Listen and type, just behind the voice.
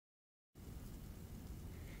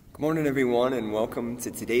Good morning, everyone, and welcome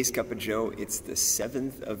to today's Cup of Joe. It's the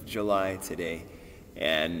 7th of July today,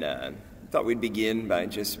 and I thought we'd begin by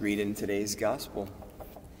just reading today's gospel.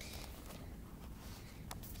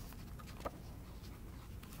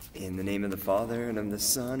 In the name of the Father, and of the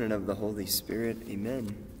Son, and of the Holy Spirit,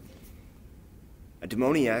 amen. A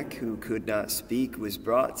demoniac who could not speak was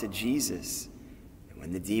brought to Jesus, and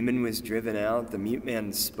when the demon was driven out, the mute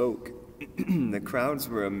man spoke. The crowds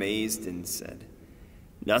were amazed and said,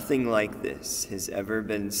 "Nothing like this has ever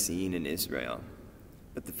been seen in Israel."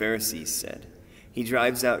 But the Pharisees said, "He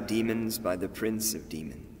drives out demons by the prince of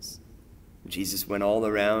demons." Jesus went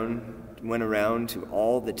around to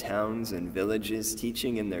all the towns and villages,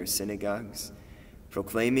 teaching in their synagogues,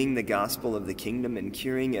 proclaiming the gospel of the kingdom and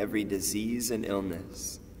curing every disease and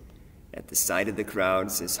illness. At the sight of the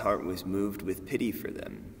crowds, his heart was moved with pity for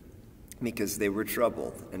them, because they were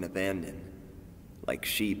troubled and abandoned, like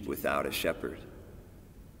sheep without a shepherd.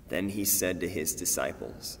 Then he said to his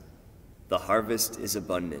disciples, "The harvest is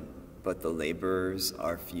abundant, but the laborers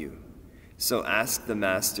are few. So ask the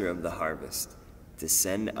master of the harvest to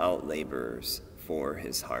send out laborers for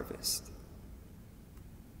his harvest."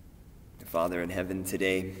 Father in heaven,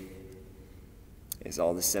 today, as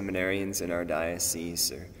all the seminarians in our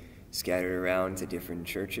diocese are scattered around to different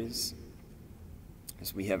churches,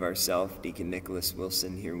 as we have ourselves, Deacon Nicholas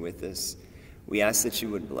Wilson, here with us, we ask that you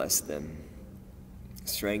would bless them.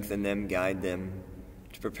 Strengthen them, guide them,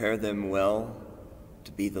 to prepare them well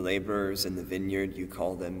to be the laborers in the vineyard you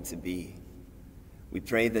call them to be. We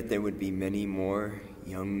pray that there would be many more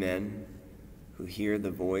young men who hear the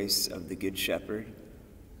voice of the Good Shepherd,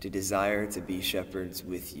 to desire to be shepherds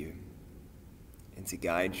with you, and to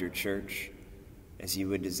guide your church as you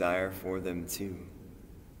would desire for them too.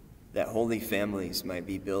 That holy families might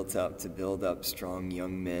be built up to build up strong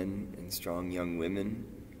young men and strong young women,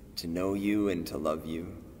 to know you and to love you,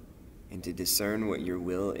 and to discern what your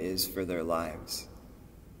will is for their lives.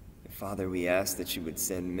 And Father, we ask that you would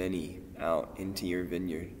send many out into your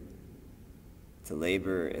vineyard, to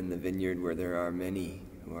labor in the vineyard where there are many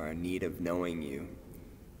who are in need of knowing you,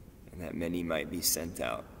 and that many might be sent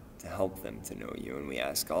out to help them to know you. And we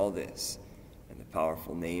ask all this in the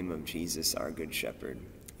powerful name of Jesus, our Good Shepherd.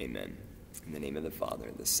 Amen. In the name of the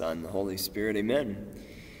Father, the Son, the Holy Spirit, amen.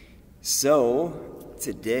 So,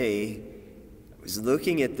 today, I was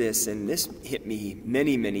looking at this, and this hit me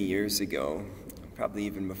many, many years ago, probably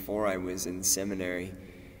even before I was in seminary.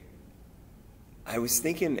 I was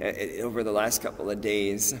thinking over the last couple of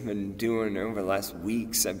days, over the last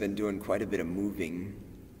weeks, I've been doing quite a bit of moving.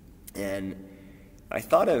 And I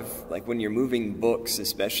thought of, like, when you're moving books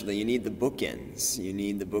especially, you need the bookends. You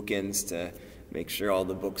need the bookends to make sure all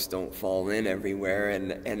the books don't fall in everywhere.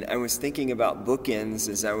 And I was thinking about bookends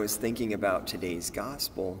as I was thinking about today's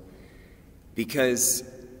gospel, because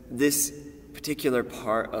this particular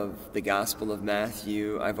part of the Gospel of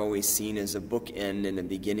Matthew I've always seen as a bookend and a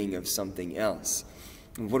beginning of something else.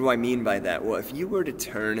 And what do I mean by that? Well, if you were to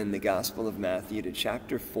turn in the Gospel of Matthew to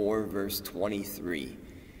chapter 4, verse 23,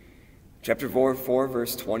 Chapter 4,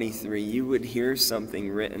 verse 23, you would hear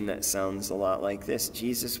something written that sounds a lot like this.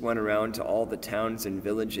 Jesus went around to all the towns and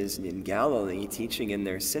villages in Galilee, teaching in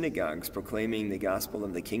their synagogues, proclaiming the gospel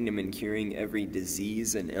of the kingdom and curing every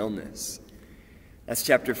disease and illness. That's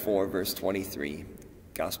chapter 4, verse 23,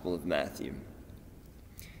 Gospel of Matthew.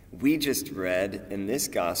 We just read in this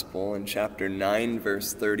gospel in chapter 9,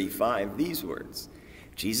 verse 35, these words.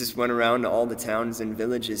 Jesus went around to all the towns and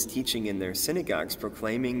villages, teaching in their synagogues,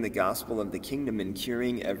 proclaiming the gospel of the kingdom and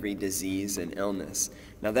curing every disease and illness.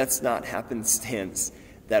 Now, that's not happenstance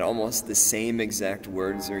that almost the same exact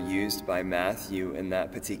words are used by Matthew in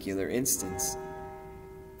that particular instance.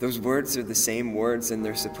 Those words are the same words, and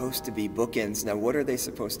they're supposed to be bookends. Now, what are they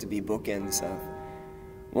supposed to be bookends of?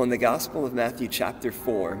 Well, in the Gospel of Matthew chapter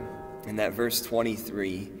 4, in that verse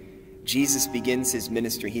 23, Jesus begins his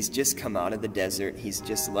ministry. He's just come out of the desert. He's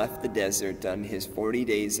just left the desert, done his 40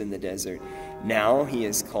 days in the desert. Now he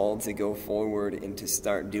is called to go forward and to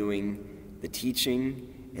start doing the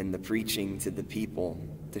teaching and the preaching to the people,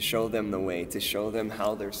 to show them the way, to show them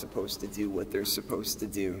how they're supposed to do what they're supposed to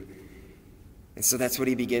do. And so that's what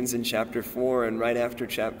he begins in chapter 4, and right after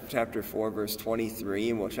chapter 4, verse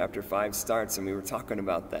 23, well, chapter 5 starts, and we were talking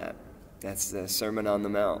about that. That's the Sermon on the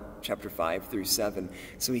Mount, chapter 5 through 7.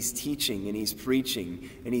 So he's teaching and he's preaching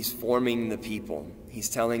and he's forming the people. He's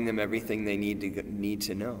telling them everything they need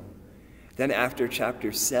to know. Then after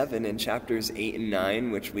chapter 7 and chapters 8 and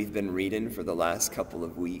 9, which we've been reading for the last couple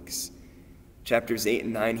of weeks, chapters 8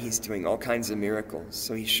 and 9, he's doing all kinds of miracles.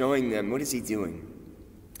 So he's showing them, what is he doing?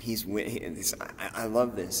 I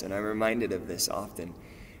love this, and I'm reminded of this often.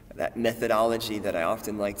 That methodology that I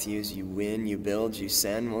often like to use, you win, you build, you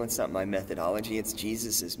send. Well, it's not my methodology, it's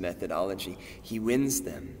Jesus' methodology. He wins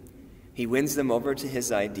them. He wins them over to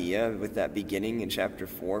his idea with that beginning in chapter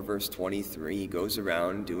 4, verse 23. He goes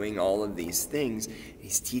around doing all of these things.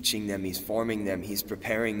 He's teaching them, he's forming them, he's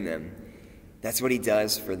preparing them. That's what he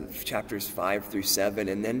does for chapters 5 through 7.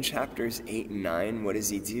 And then chapters 8 and 9, what does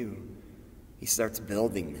he do? He starts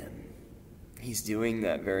building them. He's doing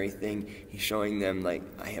that very thing. He's showing them, like,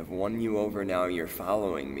 I have won you over now. You're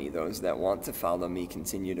following me. Those that want to follow me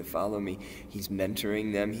continue to follow me. He's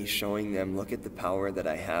mentoring them. He's showing them, look at the power that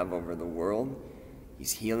I have over the world.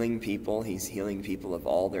 He's healing people. He's healing people of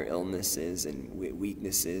all their illnesses and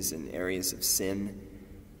weaknesses and areas of sin.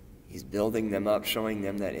 He's building them up, showing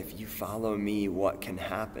them that if you follow me, what can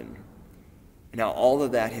happen? Now, all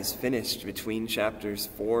of that has finished between chapters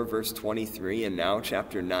 4, verse 23, and now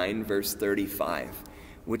chapter 9, verse 35,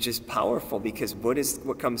 which is powerful because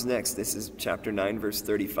what comes next? This is chapter 9, verse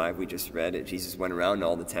 35. We just read it. Jesus went around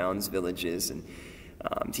all the towns, villages, and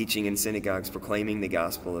teaching in synagogues, proclaiming the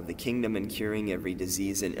gospel of the kingdom and curing every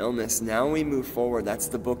disease and illness. Now we move forward. That's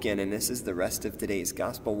the bookend, and this is the rest of today's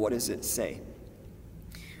gospel. What does it say?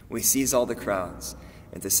 We sees all the crowds.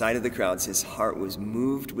 At the sight of the crowds, his heart was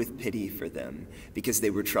moved with pity for them because they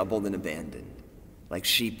were troubled and abandoned, like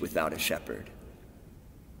sheep without a shepherd.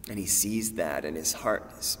 And he sees that, and his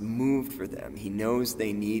heart is moved for them. He knows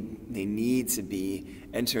they need to be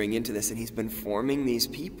entering into this, and he's been forming these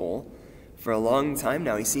people for a long time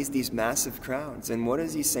now. He sees these massive crowds, and what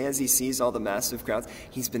does he say as he sees all the massive crowds?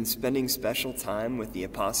 He's been spending special time with the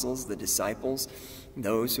apostles, the disciples,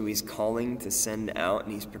 those who he's calling to send out,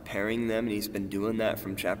 and he's preparing them, and he's been doing that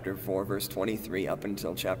from chapter 4, verse 23 up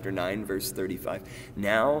until chapter 9, verse 35.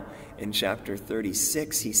 Now, in chapter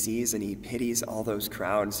 36, he sees and he pities all those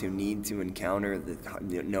crowds who need to encounter,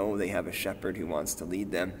 know they have a shepherd who wants to lead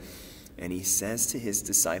them. And he says to his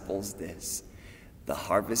disciples this: the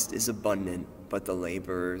harvest is abundant, but the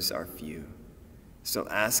laborers are few. So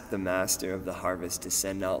ask the master of the harvest to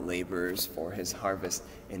send out laborers for his harvest.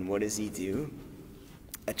 And what does he do?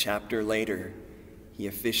 A chapter later, he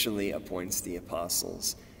officially appoints the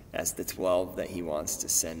apostles as the 12 that he wants to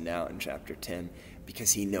send out in chapter 10,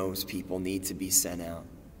 because he knows people need to be sent out.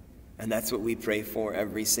 And that's what we pray for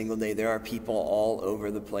every single day. There are people all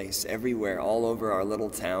over the place, everywhere, all over our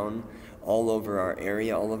little town, all over our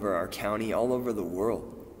area, all over our county, all over the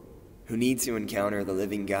world, who need to encounter the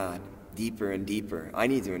living God deeper and deeper. I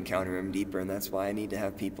need to encounter him deeper, and that's why I need to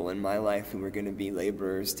have people in my life who are going to be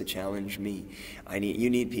laborers to challenge me. You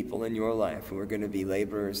need people in your life who are going to be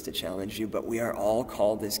laborers to challenge you, but we are all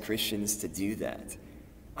called as Christians to do that.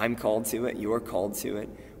 I'm called to it. You're called to it.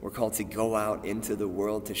 We're called to go out into the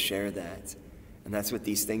world to share that. And that's what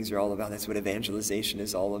these things are all about. That's what evangelization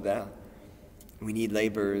is all about. We need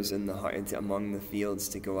laborers among the fields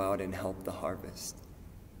to go out and help the harvest.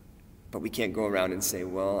 But we can't go around and say,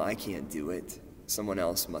 well, I can't do it. Someone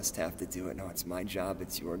else must have to do it. No, it's my job.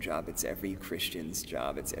 It's your job. It's every Christian's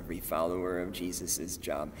job. It's every follower of Jesus'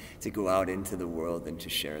 job to go out into the world and to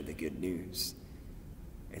share the good news.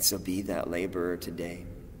 And so be that laborer today.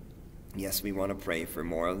 Yes, we want to pray for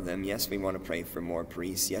more of them. Yes, we want to pray for more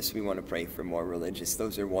priests. Yes, we want to pray for more religious.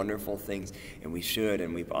 Those are wonderful things, and we should.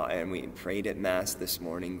 And we prayed at Mass this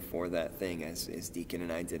morning for that thing as Deacon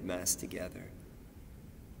and I did Mass together.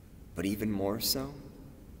 But even more so,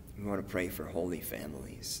 we want to pray for holy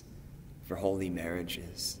families, for holy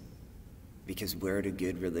marriages. Because where do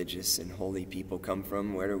good religious and holy people come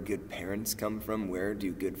from? Where do good parents come from? Where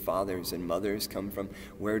do good fathers and mothers come from?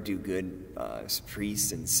 Where do good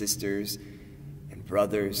priests and sisters and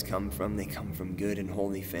brothers come from? They come from good and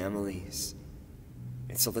holy families.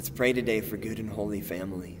 And so let's pray today for good and holy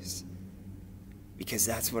families. Because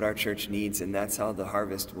that's what our church needs, and that's how the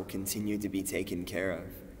harvest will continue to be taken care of.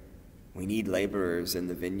 We need laborers in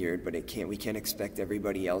the vineyard, but we can't expect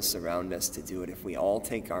everybody else around us to do it. If we all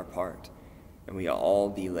take our part and we all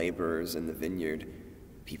be laborers in the vineyard,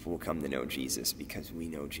 people will come to know Jesus because we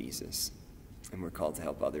know Jesus. And we're called to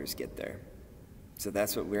help others get there. So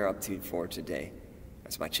that's what we're up to for today.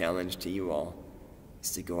 That's my challenge to you all,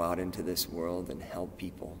 is to go out into this world and help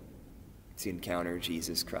people to encounter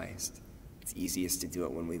Jesus Christ. It's easiest to do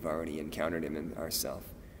it when we've already encountered him ourselves.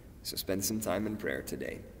 So spend some time in prayer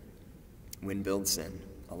today. Win, build, send.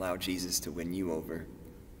 Allow Jesus to win you over.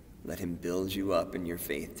 Let him build you up in your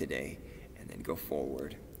faith today, and then go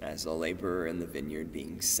forward as a laborer in the vineyard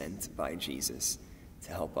being sent by Jesus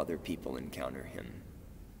to help other people encounter him.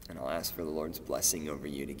 And I'll ask for the Lord's blessing over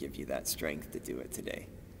you to give you that strength to do it today.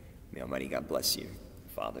 May Almighty God bless you, the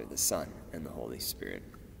Father, the Son, and the Holy Spirit.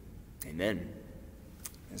 Amen.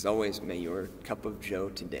 As always, may your cup of joe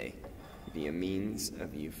today be a means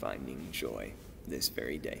of you finding joy this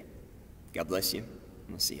very day. God bless you.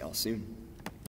 We'll see y'all soon.